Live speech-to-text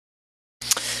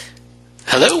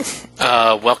Hello,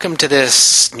 welcome to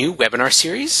this new webinar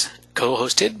series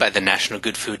co-hosted by the National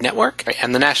Good Food Network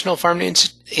and the National Farm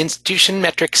Institution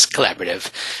Metrics Collaborative.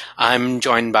 I'm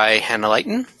joined by Hannah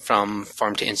Lighton from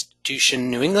Farm to Institution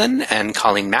New England and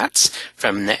Colleen Matz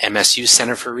from the MSU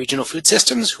Center for Regional Food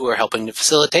Systems, who are helping to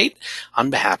facilitate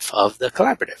on behalf of the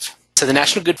collaborative. So the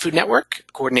National Good Food Network,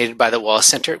 coordinated by the Wallace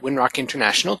Center at Windrock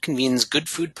International, convenes good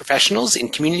food professionals in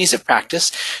communities of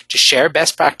practice to share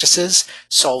best practices,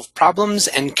 solve problems,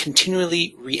 and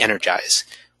continually re-energize.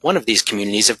 One of these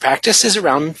communities of practice is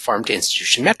around farm to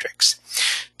institution metrics.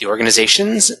 The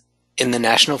organizations in the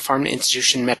National Farm to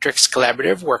Institution Metrics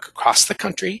Collaborative work across the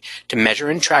country to measure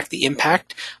and track the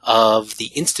impact of the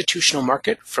institutional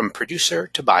market from producer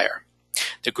to buyer.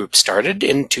 The group started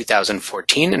in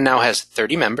 2014 and now has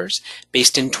 30 members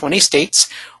based in 20 states,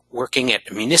 working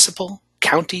at municipal,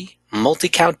 county,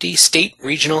 multi-county, state,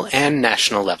 regional, and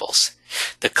national levels.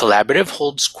 The collaborative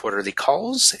holds quarterly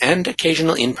calls and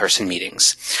occasional in-person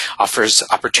meetings, offers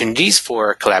opportunities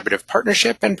for collaborative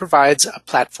partnership, and provides a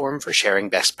platform for sharing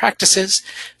best practices,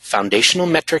 foundational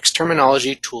metrics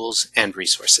terminology, tools, and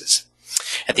resources.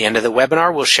 At the end of the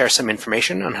webinar, we'll share some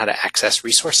information on how to access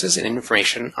resources and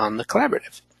information on the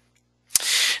collaborative.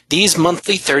 These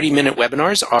monthly 30-minute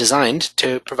webinars are designed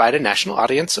to provide a national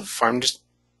audience of farm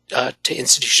to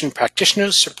institution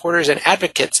practitioners, supporters, and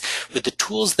advocates with the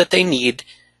tools that they need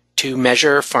to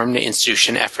measure farm to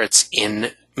institution efforts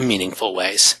in meaningful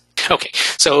ways. Okay,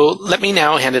 so let me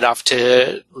now hand it off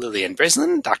to Lilian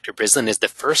Brislen. Dr. Brislen is the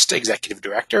first executive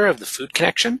director of the Food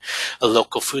Connection, a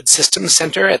local food systems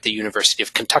center at the University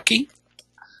of Kentucky.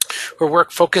 Her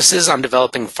work focuses on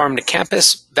developing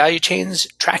farm-to-campus value chains,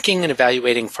 tracking and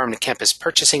evaluating farm-to-campus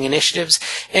purchasing initiatives,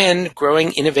 and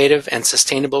growing innovative and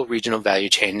sustainable regional value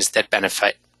chains that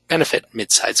benefit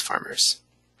mid-sized farmers.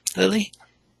 Lily?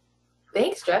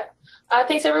 Thanks, Jeff.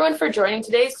 Thanks, everyone, for joining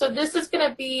today. So this is going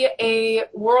to be a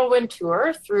whirlwind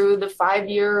tour through the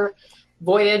 5-year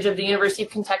voyage of the University of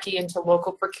Kentucky into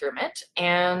local procurement.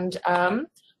 And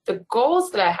the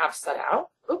goals that I have set out,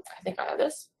 I think I have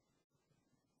this.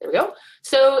 There we go.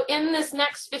 So in this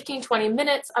next 15-20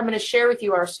 minutes, I'm going to share with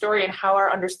you our story and how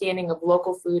our understanding of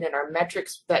local food and our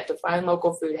metrics that define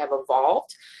local food have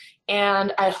evolved.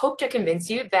 And I hope to convince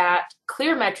you that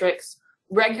clear metrics,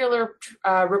 regular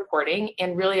reporting,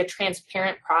 and really a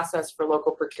transparent process for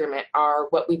local procurement are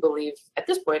what we believe at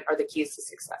this point are the keys to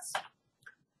success.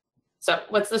 So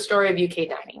what's the story of UK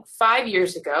dining? 5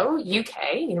 years ago,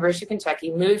 UK, University of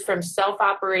Kentucky, moved from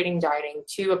self-operating dining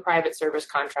to a private service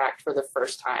contract for the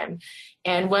first time.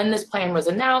 And when this plan was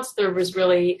announced, there was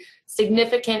really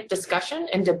significant discussion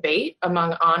and debate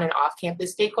among on and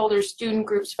off-campus stakeholders, student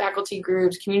groups, faculty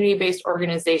groups, community-based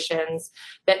organizations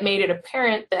that made it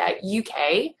apparent that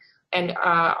UK and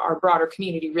our broader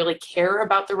community really care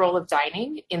about the role of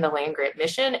dining in the land-grant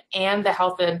mission and the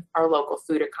health of our local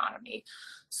food economy.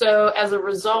 So as a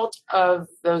result of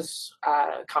those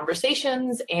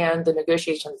conversations and the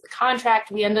negotiations of the contract,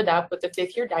 we ended up with a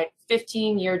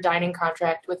 15-year dining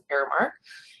contract with Aramark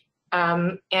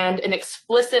and an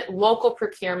explicit local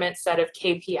procurement set of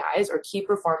KPIs, or key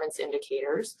performance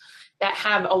indicators, that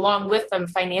have along with them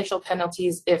financial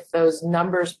penalties if those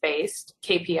numbers-based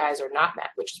KPIs are not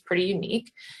met, which is pretty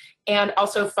unique. And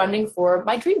also funding for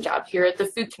my dream job here at the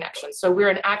Food Connection. So we're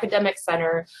an academic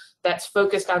center that's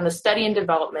focused on the study and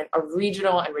development of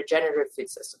regional and regenerative food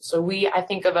systems. So I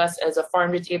think of us as a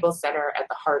farm-to-table center at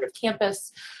the heart of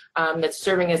campus that's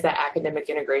serving as that academic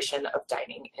integration of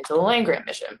dining into the land-grant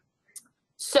mission.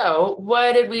 So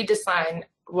what did we decide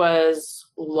was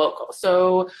local?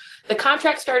 So the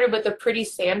contract started with a pretty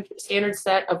standard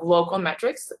set of local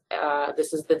metrics.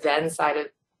 This is the then side of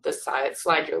the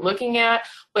slide you're looking at,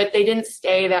 but they didn't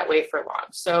stay that way for long.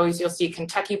 So as you'll see,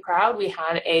 Kentucky Proud, we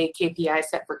had a KPI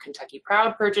set for Kentucky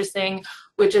Proud purchasing,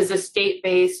 which is a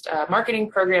state-based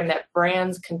marketing program that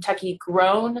brands Kentucky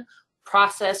grown,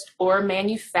 processed, or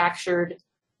manufactured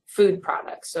food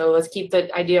products. So let's keep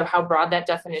the idea of how broad that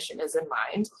definition is in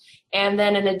mind. And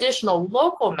then an additional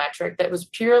local metric that was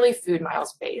purely food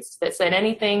miles based that said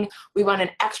anything, we want an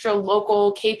extra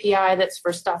local KPI that's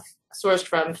for stuff sourced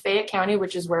from Fayette County,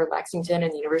 which is where Lexington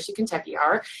and the University of Kentucky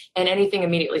are, and anything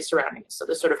immediately surrounding it. So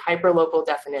the sort of hyper-local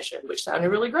definition, which sounded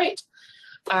really great.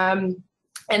 And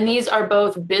these are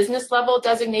both business level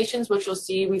designations, which you'll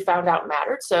see we found out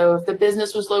mattered. So if the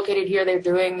business was located here, they're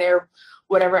doing their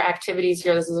whatever activities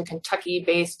here. This is a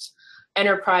Kentucky-based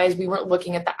enterprise. We weren't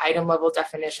looking at the item level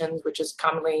definitions, which is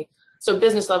commonly, so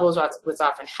business level is what's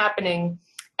often happening.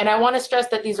 And I want to stress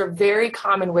that these are very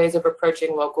common ways of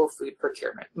approaching local food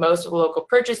procurement. Most of the local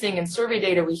purchasing and survey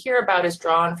data we hear about is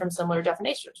drawn from similar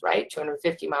definitions, right?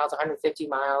 250 miles, 150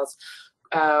 miles,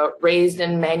 raised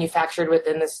and manufactured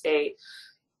within the state.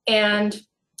 And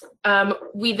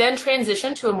we then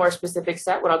transitioned to a more specific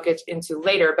set, what I'll get into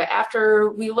later. But after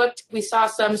we looked, we saw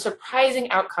some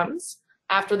surprising outcomes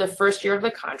after the first year of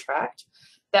the contract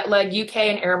that led UK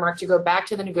and Aramark to go back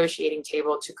to the negotiating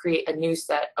table to create a new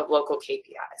set of local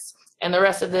KPIs. And the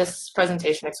rest of this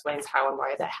presentation explains how and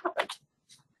why that happened.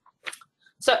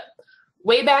 So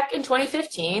way back in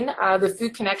 2015, the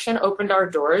Food Connection opened our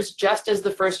doors just as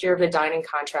the first year of the dining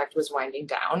contract was winding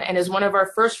down. And as one of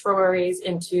our first forays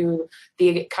into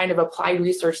the kind of applied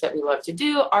research that we love to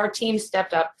do, our team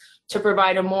stepped up to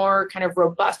provide a more kind of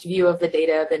robust view of the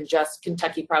data than just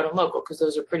Kentucky Proud and Local, because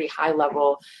those are pretty high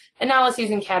level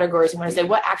analyses and categories. We want to say,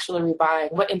 what actually are we buying?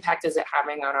 What impact is it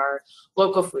having on our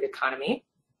local food economy?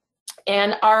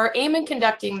 And our aim in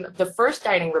conducting the first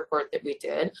dining report that we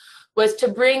did was to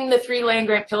bring the 3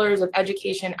 land-grant pillars of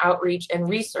education, outreach, and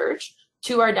research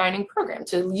to our dining program,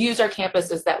 to use our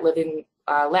campus as that living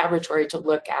laboratory to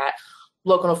look at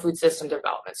local food system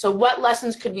development. So what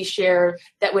lessons could we share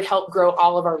that would help grow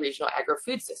all of our regional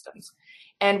agro-food systems?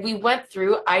 And we went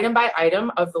through item by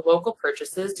item of the local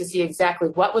purchases to see exactly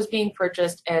what was being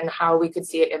purchased and how we could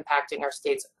see it impacting our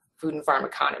state's food and farm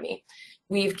economy.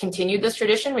 We've continued this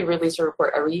tradition. We release a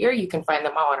report every year. You can find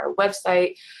them all on our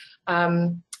website.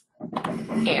 And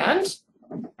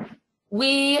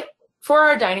for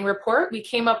our dining report, we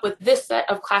came up with this set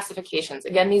of classifications.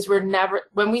 Again, these were never,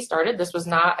 when we started, this was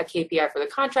not a KPI for the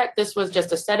contract. This was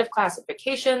just a set of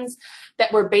classifications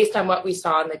that were based on what we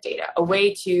saw in the data, a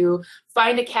way to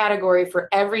find a category for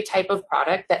every type of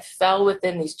product that fell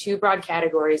within these 2 broad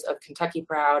categories of Kentucky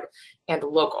Proud and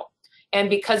Local. And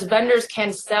because vendors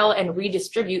can sell and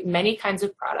redistribute many kinds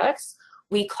of products,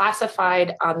 we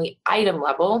classified on the item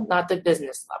level, not the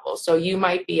business level. So you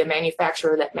might be a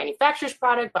manufacturer that manufactures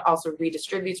product, but also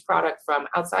redistributes product from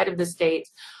outside of the state,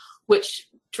 which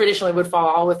traditionally would fall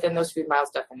all within those food miles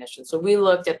definitions. So we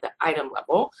looked at the item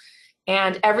level,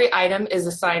 and every item is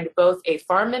assigned both a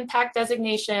farm impact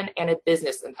designation and a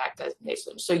business impact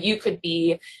designation. So you could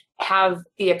be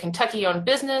a Kentucky-owned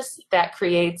business that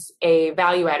creates a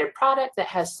value-added product that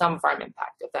has some farm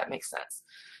impact, if that makes sense.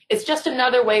 It's just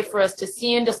another way for us to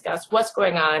see and discuss what's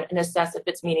going on and assess if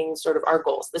it's meeting sort of our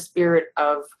goals, the spirit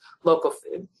of local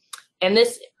food. And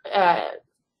this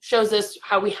shows us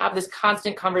how we have this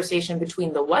constant conversation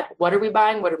between the what are we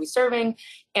buying, what are we serving,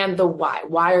 and the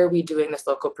why are we doing this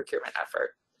local procurement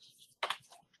effort.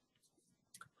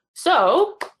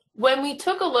 So when we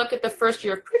took a look at the first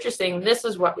year of purchasing, this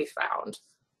is what we found.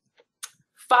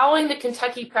 Following the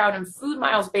Kentucky Proud and Food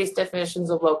Miles-based definitions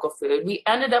of local food, we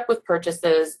ended up with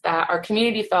purchases that our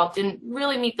community felt didn't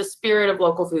really meet the spirit of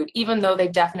local food, even though they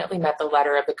definitely met the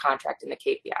letter of the contract and the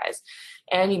KPIs.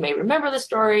 And you may remember the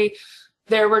story.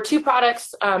 There were 2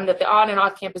 products that the on and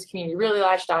off-campus community really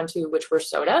latched onto, which were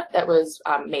soda that was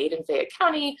made in Fayette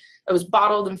County, it was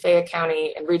bottled in Fayette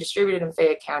County and redistributed in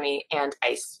Fayette County, and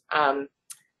ice.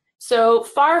 So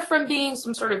far from being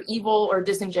some sort of evil or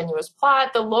disingenuous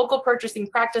plot, the local purchasing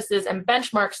practices and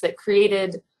benchmarks that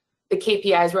created the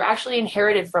KPIs were actually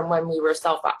inherited from when we were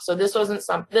self-op. So this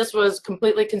was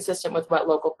completely consistent with what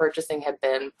local purchasing had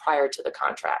been prior to the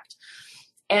contract.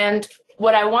 And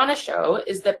what I want to show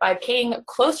is that by paying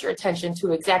closer attention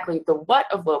to exactly the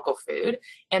what of local food,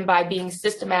 and by being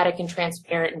systematic and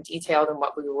transparent and detailed in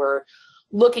what we were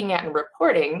looking at and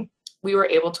reporting, we were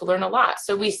able to learn a lot.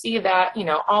 So we see that,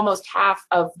 almost half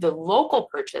of the local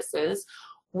purchases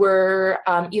were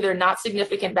either not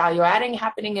significant value adding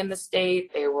happening in the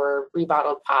state, they were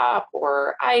rebottled pop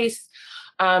or ice,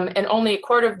 and only a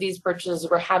quarter of these purchases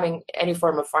were having any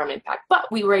form of farm impact.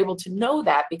 But we were able to know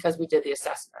that because we did the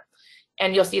assessment.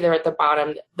 And you'll see there at the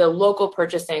bottom, the local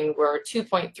purchasing were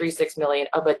 $2.36 million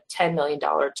of a $10 million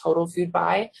total food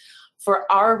buy.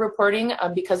 For our reporting,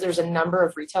 because there's a number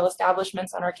of retail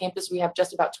establishments on our campus, we have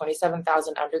just about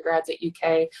 27,000 undergrads at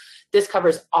UK. This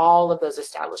covers all of those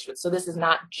establishments. So this is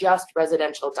not just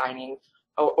residential dining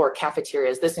or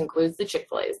cafeterias. This includes the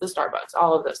Chick-fil-A's, the Starbucks,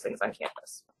 all of those things on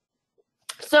campus.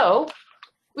 So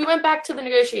we went back to the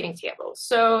negotiating table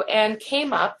and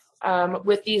came up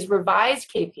with these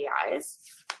revised KPIs.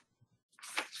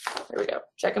 There we go,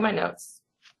 checking my notes.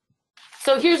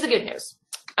 So here's the good news.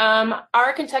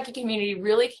 Our Kentucky community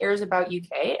really cares about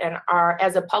UK, and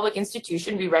as a public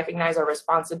institution, we recognize our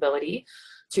responsibility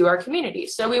to our community.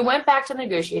 So we went back to the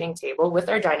negotiating table with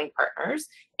our dining partners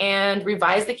and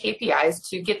revised the KPIs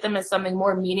to get them as something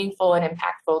more meaningful and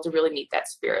impactful to really meet that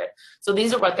spirit. So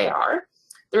these are what they are.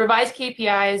 The revised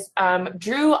KPIs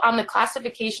drew on the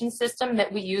classification system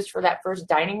that we used for that first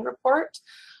dining report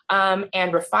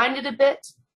and refined it a bit.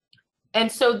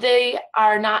 And so they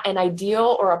are not an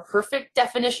ideal or a perfect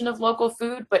definition of local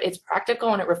food, but it's practical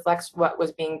and it reflects what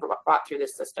was being brought through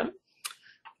this system.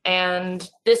 And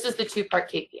this is the two-part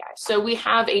KPI. So we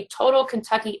have a total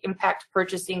Kentucky impact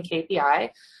purchasing KPI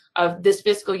of this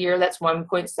fiscal year, that's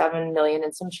 1.7 million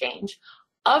and some change.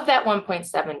 Of that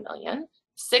 1.7 million,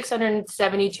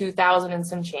 672,000 and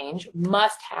some change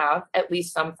must have at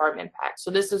least some farm impact. So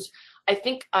this is, I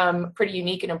think, pretty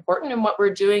unique and important. And what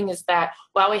we're doing is that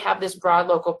while we have this broad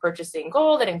local purchasing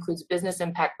goal that includes business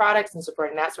impact products and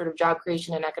supporting that sort of job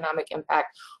creation and economic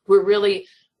impact, we're really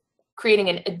creating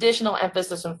an additional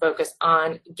emphasis and focus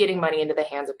on getting money into the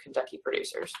hands of Kentucky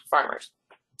producers, farmers.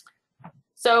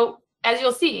 So as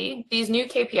you'll see, these new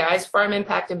KPIs, farm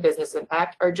impact and business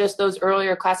impact, are just those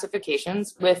earlier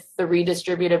classifications with the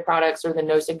redistributed products or the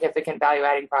no significant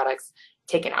value-adding products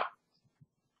taken out.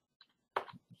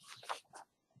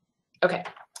 Okay,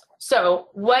 so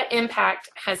what impact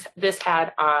has this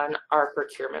had on our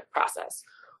procurement process?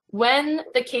 When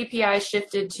the KPI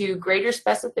shifted to greater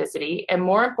specificity and,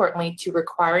 more importantly, to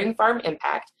requiring farm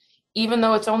impact, even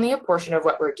though it's only a portion of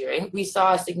what we're doing, we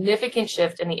saw a significant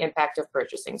shift in the impact of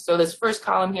purchasing. So this first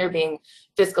column here being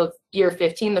fiscal year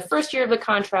 15, the first year of the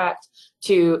contract,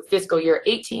 to fiscal year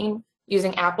 18,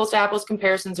 using apples to apples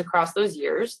comparisons across those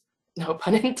years, no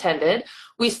pun intended,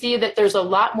 we see that there's a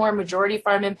lot more majority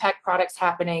farm impact products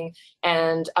happening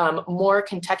and more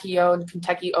Kentucky-owned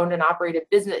and operated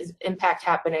business impact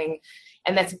happening.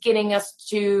 And that's getting us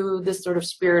to this sort of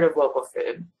spirit of local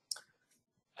food.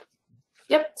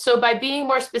 Yep, so by being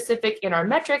more specific in our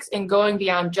metrics and going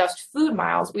beyond just food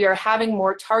miles, we are having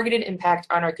more targeted impact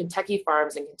on our Kentucky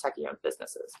farms and Kentucky-owned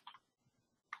businesses.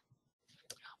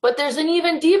 But there's an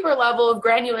even deeper level of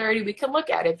granularity we can look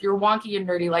at. If you're wonky and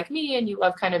nerdy like me and you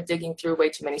love kind of digging through way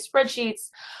too many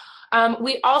spreadsheets,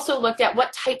 we also looked at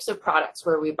what types of products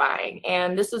were we buying.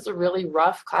 And this is a really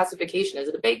rough classification. Is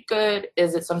it a baked good?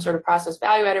 Is it some sort of processed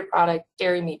value-added product,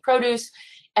 dairy, meat, produce?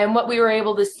 And what we were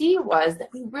able to see was that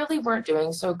we really weren't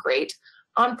doing so great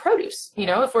on produce. You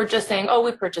know, if we're just saying, oh,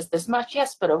 we purchased this much,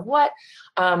 yes, but of what?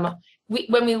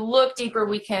 When we look deeper,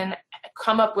 we can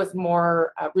come up with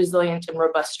more resilient and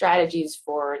robust strategies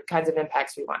for kinds of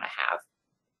impacts we want to have.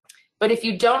 But if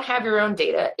you don't have your own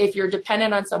data, if you're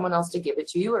dependent on someone else to give it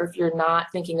to you, or if you're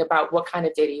not thinking about what kind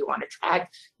of data you want to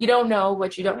track, you don't know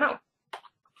what you don't know.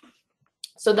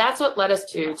 So that's what led us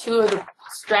to two of the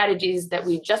strategies that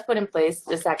we just put in place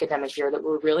this academic year that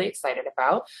we're really excited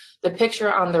about. The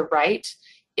picture on the right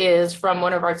is from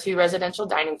one of our two residential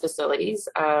dining facilities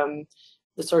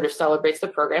that sort of celebrates the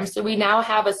program. So we now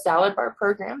have a salad bar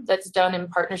program that's done in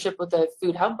partnership with the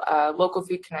Food Hub, local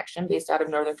food connection based out of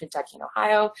Northern Kentucky and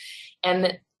Ohio.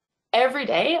 And every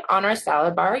day on our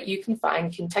salad bar, you can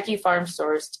find Kentucky farm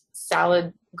sourced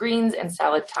salad greens and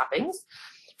salad toppings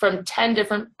from 10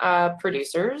 different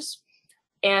producers,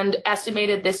 and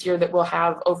estimated this year that we'll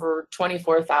have over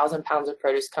 24,000 pounds of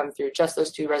produce come through just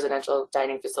those two residential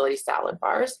dining facility salad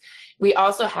bars. We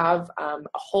also have a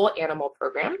whole animal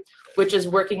program, which is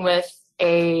working with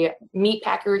a meat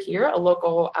packer here, a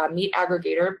local meat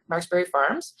aggregator, Marksbury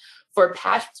Farms, for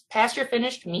pasture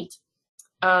finished meat.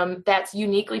 That's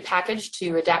uniquely packaged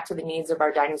to adapt to the needs of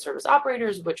our dining service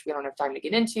operators, which we don't have time to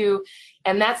get into.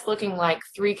 And that's looking like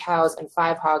 3 cows and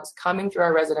 5 hogs coming through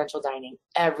our residential dining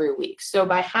every week. So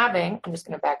by having, I'm just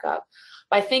going to back up,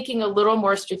 by thinking a little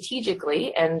more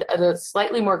strategically and at a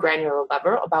slightly more granular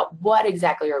level about what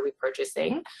exactly are we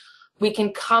purchasing, we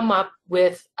can come up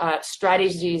with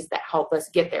strategies that help us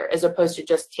get there, as opposed to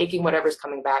just taking whatever's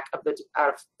coming back out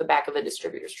of the back of the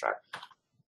distributor's truck.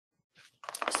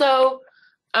 So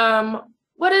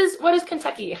what does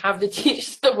Kentucky have to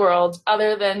teach the world,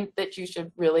 other than that you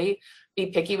should really be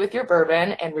picky with your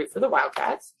bourbon and root for the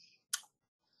Wildcats?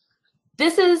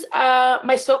 This is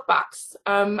my soapbox.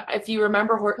 If you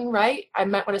remember Horton, right? I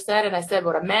meant what I said and I said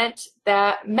what I meant.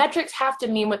 That metrics have to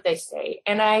mean what they say.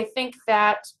 And I think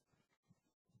that,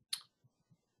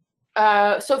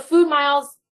 so food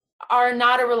miles are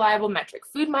not a reliable metric.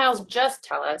 Food miles just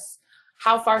tell us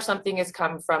how far something has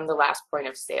come from the last point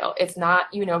of sale. It's not,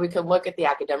 you know, we could look at the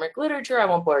academic literature, I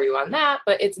won't bore you on that,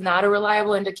 but it's not a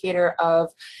reliable indicator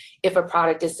of if a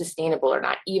product is sustainable or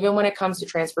not, even when it comes to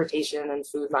transportation and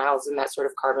food miles and that sort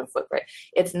of carbon footprint.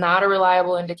 It's not a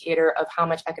reliable indicator of how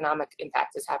much economic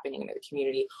impact is happening in the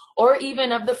community, or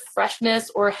even of the freshness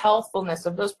or healthfulness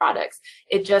of those products.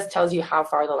 It just tells you how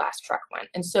far the last truck went.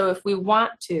 And so if we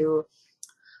want to,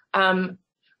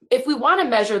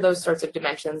 measure those sorts of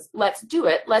dimensions, let's do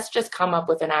it. Let's just come up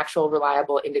with an actual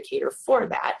reliable indicator for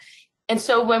that. And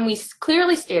so when we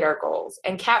clearly state our goals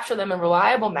and capture them in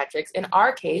reliable metrics, in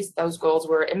our case, those goals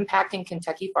were impacting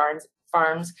Kentucky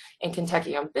farms and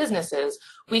Kentucky-owned businesses,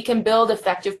 we can build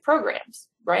effective programs,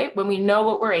 right? When we know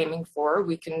what we're aiming for,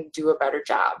 we can do a better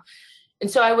job. And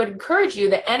so I would encourage you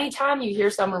that anytime you hear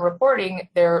someone reporting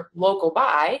their local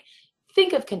buy,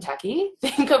 think of Kentucky,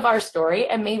 think of our story,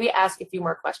 and maybe ask a few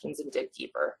more questions and dig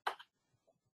deeper.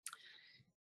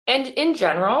 And in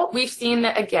general, we've seen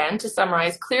that, again, to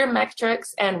summarize, clear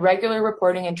metrics and regular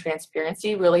reporting and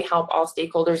transparency really help all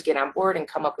stakeholders get on board and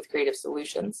come up with creative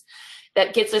solutions.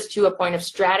 That gets us to a point of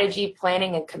strategy,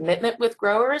 planning, and commitment with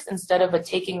growers instead of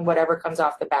taking whatever comes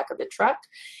off the back of the truck.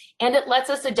 And it lets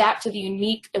us adapt to the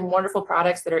unique and wonderful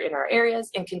products that are in our areas.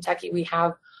 In Kentucky, we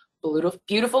have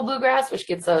beautiful bluegrass, which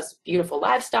gets us beautiful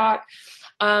livestock.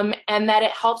 And that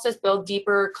it helps us build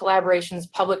deeper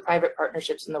collaborations, public-private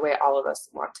partnerships in the way all of us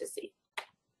want to see.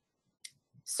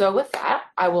 So with that,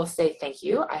 I will say thank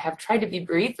you. I have tried to be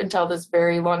brief and tell this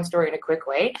very long story in a quick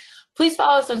way. Please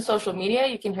follow us on social media.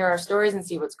 You can hear our stories and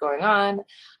see what's going on.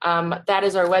 That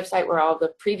is our website where all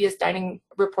the previous dining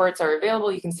reports are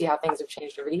available. You can see how things have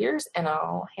changed over the years, and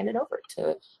I'll hand it over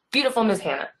to beautiful Ms.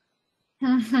 Hannah.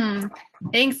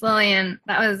 Thanks, Lilian.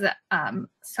 That was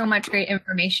so much great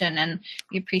information, and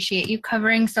we appreciate you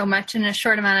covering so much in a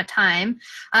short amount of time.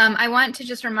 I want to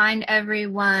just remind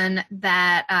everyone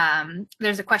that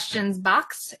there's a questions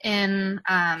box in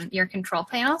your control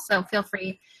panel, so feel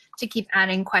free to keep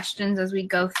adding questions as we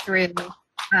go through the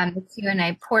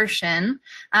Q&A portion.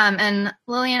 And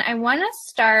Lilian, I want to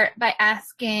start by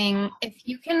asking if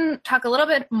you can talk a little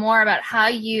bit more about how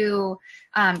you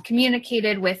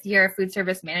communicated with your food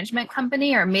service management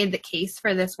company or made the case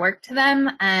for this work to them,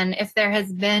 and if there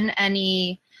has been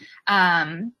any,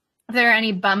 if there are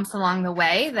any bumps along the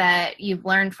way that you've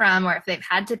learned from, or if they've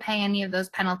had to pay any of those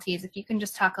penalties. If you can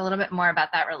just talk a little bit more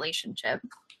about that relationship.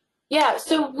 Yeah,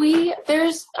 so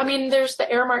there's the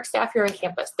Aramark staff here on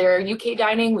campus. They're UK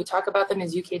dining. We talk about them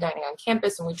as UK dining on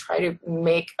campus, and we try to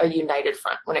make a united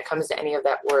front when it comes to any of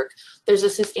that work. There's a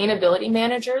sustainability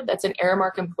manager that's an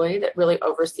Aramark employee that really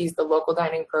oversees the local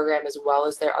dining program as well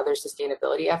as their other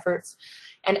sustainability efforts.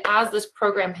 And as this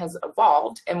program has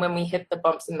evolved, and when we hit the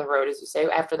bumps in the road, as you say,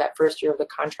 after that first year of the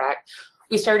contract,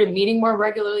 we started meeting more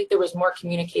regularly. There was more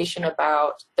communication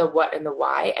about the what and the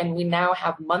why, and we now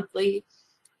have monthly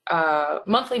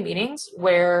meetings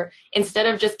where instead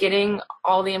of just getting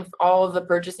all of the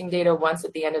purchasing data once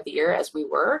at the end of the year, as we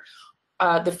were,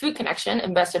 the Food Connection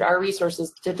invested our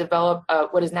resources to develop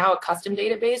what is now a custom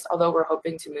database, although we're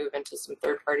hoping to move into some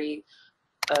third-party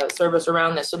service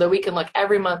around this so that we can look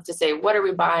every month to say, what are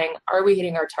we buying? Are we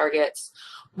hitting our targets?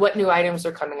 What new items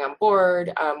are coming on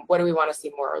board? What do we want to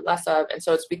see more or less of? And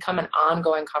so it's become an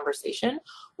ongoing conversation,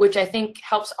 which I think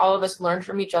helps all of us learn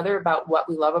from each other about what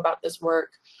we love about this work.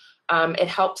 It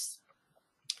helps,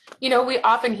 we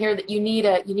often hear that you need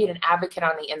an advocate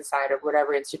on the inside of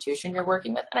whatever institution you're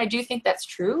working with. And I do think that's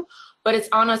true, but it's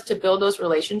on us to build those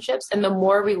relationships. And the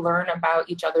more we learn about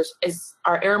each other's, as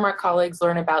our Aramark colleagues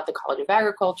learn about the College of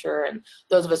Agriculture and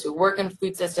those of us who work in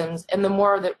food systems, and the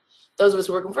more that those of us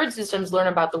who work in food systems learn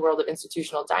about the world of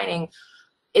institutional dining,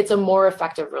 it's a more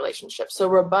effective relationship. So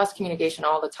robust communication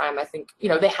all the time. I think,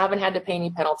 they haven't had to pay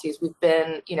any penalties. We've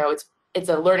been, it's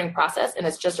a learning process, and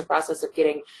it's just a process of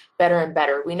getting better and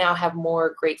better. We now have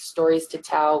more great stories to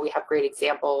tell. We have great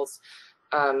examples,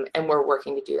 and we're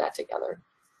working to do that together.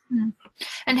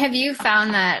 And have you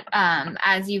found that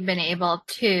as you've been able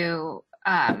to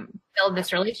build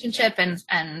this relationship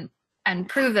and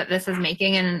prove that this is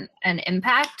making an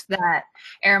impact, that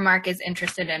Aramark is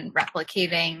interested in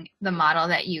replicating the model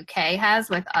that UK has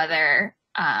with other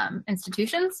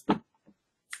institutions?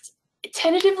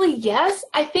 Tentatively, yes.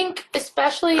 I think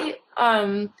especially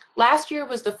last year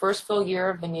was the first full year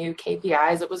of the new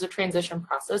KPIs. It was a transition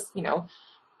process.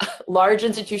 Large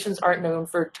institutions aren't known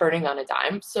for turning on a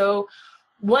dime. So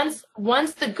once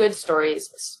the good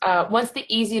stories, once the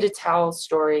easy to tell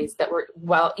stories that were,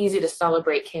 easy to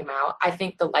celebrate came out, I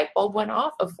think the light bulb went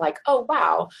off of like, oh,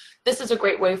 wow, this is a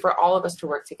great way for all of us to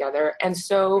work together. And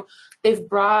so they've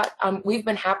brought, we've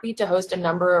been happy to host a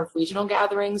number of regional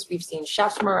gatherings. We've seen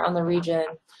chefs from around the region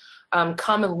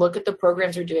come and look at the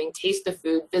programs we're doing, taste the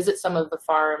food, visit some of the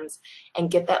farms,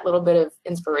 and get that little bit of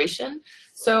inspiration.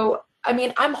 So,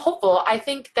 I'm hopeful. I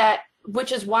think that,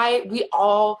 which is why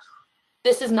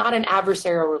this is not an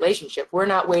adversarial relationship. We're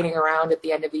not waiting around at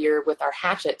the end of the year with our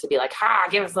hatchet to be like,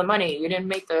 give us the money. You didn't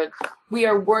make we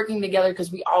are working together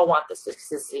because we all want this to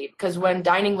succeed. Because when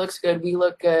dining looks good, we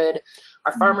look good.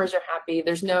 Our farmers are happy.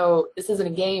 This isn't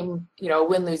a game,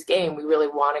 win-lose game. We really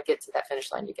want to get to that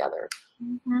finish line together.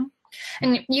 Mm-hmm.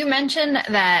 And you mentioned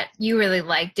that you really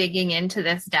like digging into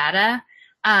this data.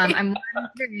 I'm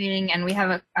wondering, and we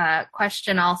have a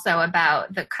question also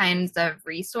about the kinds of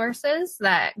resources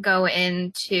that go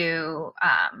into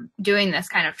doing this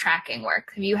kind of tracking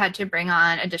work. Have you had to bring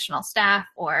on additional staff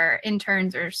or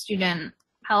interns or student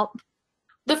help?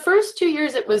 The first 2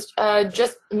 years, it was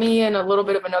just me and a little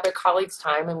bit of another colleague's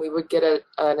time, and we would get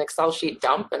an Excel sheet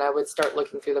dump, and I would start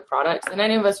looking through the products. And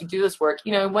any of us who do this work,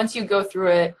 once you go through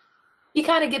it, you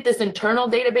kind of get this internal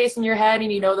database in your head,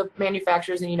 and you know the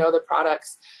manufacturers and you know the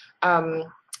products. So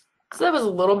that was a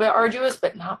little bit arduous,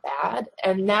 but not bad.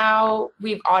 And now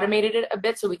we've automated it a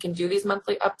bit so we can do these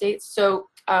monthly updates. So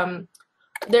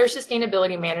their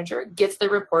sustainability manager gets the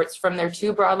reports from their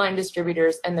 2 broadline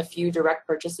distributors and the few direct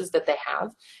purchases that they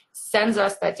have, sends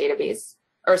us that database,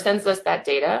 or sends us that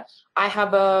data. I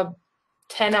have a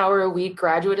 10-hour-a-week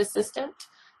graduate assistant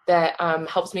that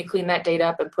helps me clean that data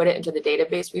up and put it into the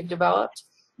database we've developed.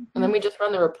 And then we just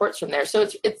run the reports from there. So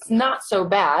it's not so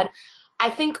bad. I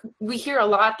think we hear a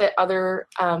lot that other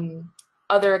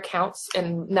accounts,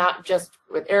 and not just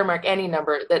with Aramark, any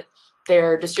number, that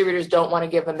their distributors don't want to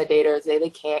give them the data, or they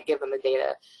can't give them the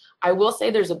data. I will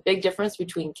say there's a big difference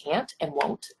between can't and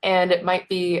won't. And it might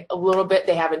be a little bit,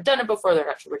 they haven't done it before, they're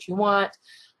not sure what you want,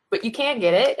 but you can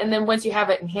get it. And then once you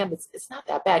have it in hand, it's not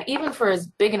that bad. Even for as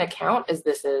big an account as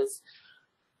this is,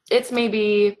 it's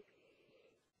maybe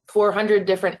 400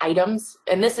 different items.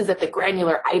 And this is at the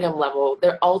granular item level.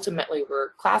 They're ultimately,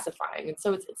 we're classifying. And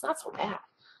so it's not so bad.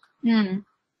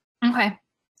 Okay,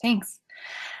 thanks.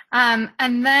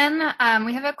 And then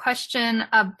we have a question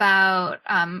about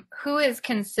who is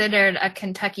considered a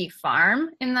Kentucky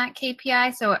farm in that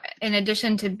KPI. So in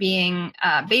addition to being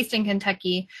based in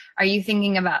Kentucky, are you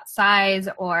thinking about size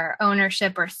or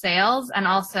ownership or sales, and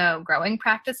also growing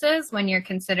practices when you're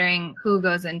considering who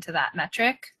goes into that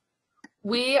metric?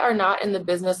 We are not in the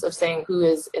business of saying who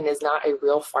is and is not a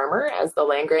real farmer. As the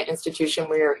land grant institution,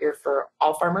 we are here for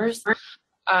all farmers.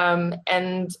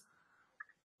 And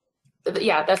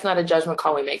yeah, that's not a judgment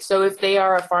call we make. So if they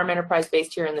are a farm enterprise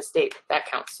based here in the state, that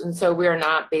counts. And so we are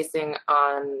not basing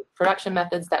on production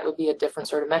methods. That would be a different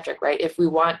sort of metric, right? If we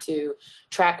want to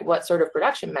track what sort of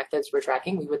production methods we're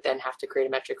tracking, we would then have to create a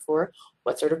metric for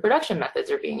what sort of production methods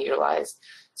are being utilized.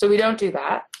 So we don't do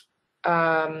that.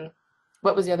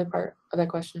 What was the other part of that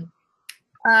question?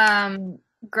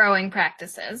 Growing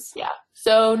practices. Yeah.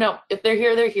 So no, if they're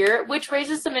here, they're here, which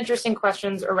raises some interesting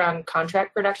questions around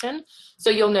contract production. So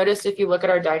you'll notice if you look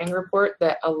at our dining report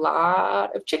that a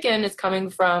lot of chicken is coming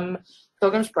from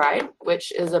Pilgrim's Pride,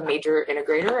 which is a major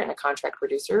integrator and a contract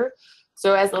producer.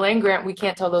 So as the land grant, we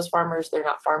can't tell those farmers they're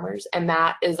not farmers. And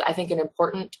that is, I think, an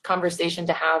important conversation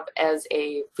to have as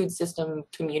a food system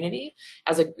community,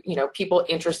 as a, people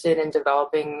interested in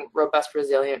developing robust,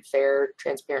 resilient, fair,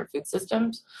 transparent food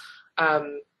systems.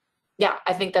 Yeah,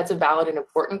 I think that's a valid and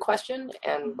important question,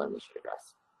 and one we should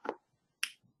address.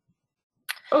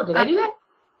 Oh, did I do that?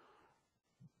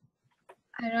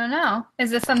 I don't know. Is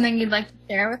this something you'd like to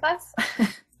share with us?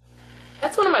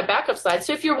 That's one of my backup slides.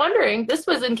 So if you're wondering, this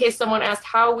was in case someone asked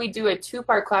how we do a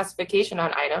 2-part classification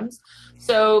on items.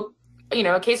 So,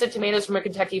 a case of tomatoes from a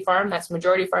Kentucky farm, that's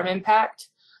majority farm impact,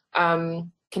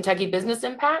 Kentucky business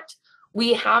impact.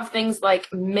 We have things like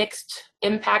mixed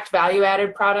impact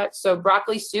value-added products. So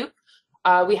broccoli soup,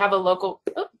 we have a local,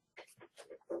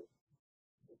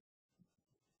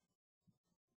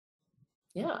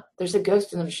 yeah, there's a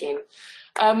ghost in the machine.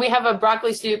 We have a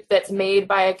broccoli soup that's made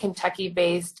by a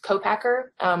Kentucky-based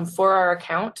co-packer for our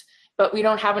account, but we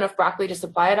don't have enough broccoli to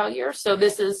supply it all year. So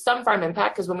this is some farm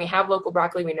impact, because when we have local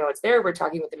broccoli, we know it's there. We're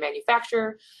talking with the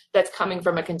manufacturer that's coming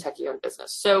from a Kentucky-owned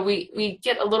business. So we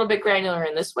get a little bit granular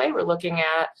in this way. We're looking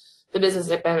at the business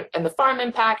and the farm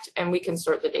impact, and we can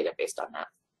sort the data based on that.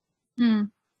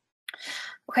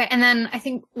 Okay, and then I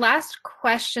think last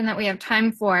question that we have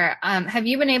time for, have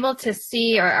you been able to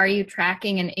see, or are you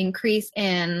tracking an increase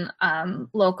in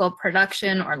local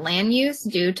production or land use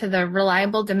due to the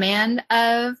reliable demand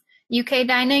of UK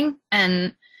dining?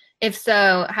 And if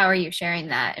so, how are you sharing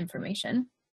that information?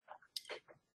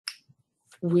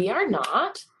 We are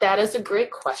not. That is a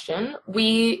great question.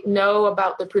 We know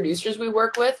about the producers we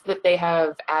work with, that they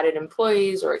have added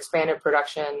employees or expanded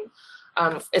production,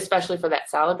 especially for that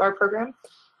salad bar program.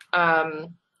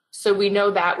 So we know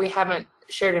that. We haven't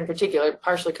shared in particular,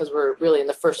 partially because we're really in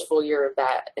the first full year of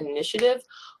that initiative,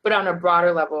 but on a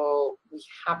broader level, we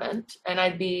haven't. And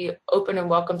I'd be open and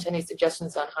welcome to any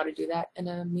suggestions on how to do that in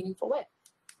a meaningful way.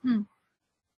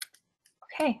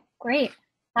 Okay, great.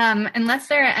 Unless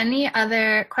there are any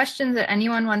other questions that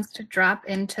anyone wants to drop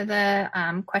into the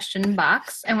question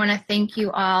box, I want to thank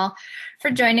you all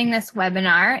for joining this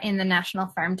webinar in the National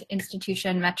Farm to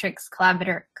Institution Metrics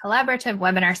Collaborative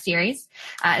Webinar Series.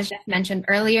 As Jeff mentioned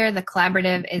earlier, the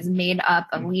collaborative is made up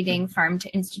of leading farm to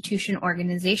institution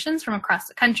organizations from across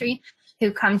the country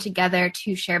who come together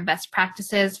to share best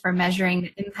practices for measuring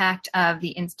the impact of the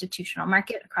institutional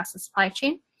market across the supply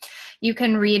chain. You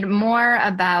can read more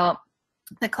about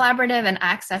the collaborative and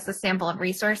access a sample of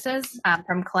resources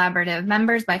from collaborative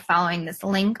members by following this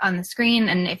link on the screen.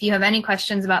 And if you have any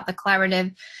questions about the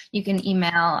collaborative, you can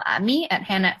email me at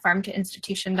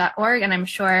hannah@farmtoinstitution.org. And I'm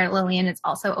sure Lilian is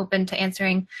also open to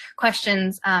answering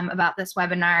questions about this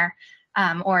webinar,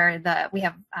 we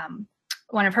have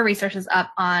one of her resources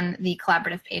up on the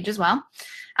collaborative page as well.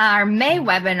 Our May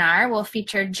webinar will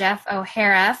feature Jeff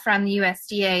O'Hara from the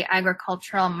USDA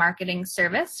Agricultural Marketing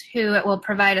Service, who will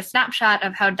provide a snapshot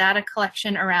of how data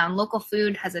collection around local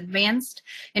food has advanced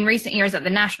in recent years at the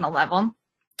national level.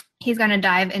 He's going to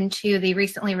dive into the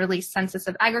recently released Census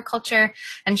of Agriculture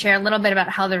and share a little bit about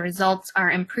how the results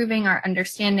are improving our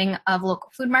understanding of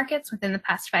local food markets within the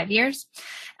past 5 years.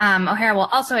 O'Hara will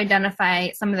also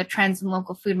identify some of the trends in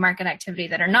local food market activity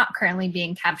that are not currently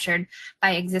being captured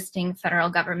by existing federal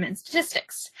government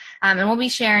statistics. And we'll be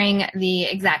sharing the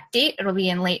exact date. It'll be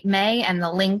in late May, and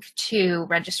the link to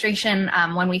registration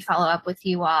when we follow up with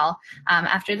you all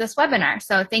after this webinar.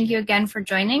 So thank you again for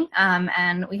joining,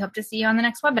 and we hope to see you on the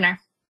next webinar.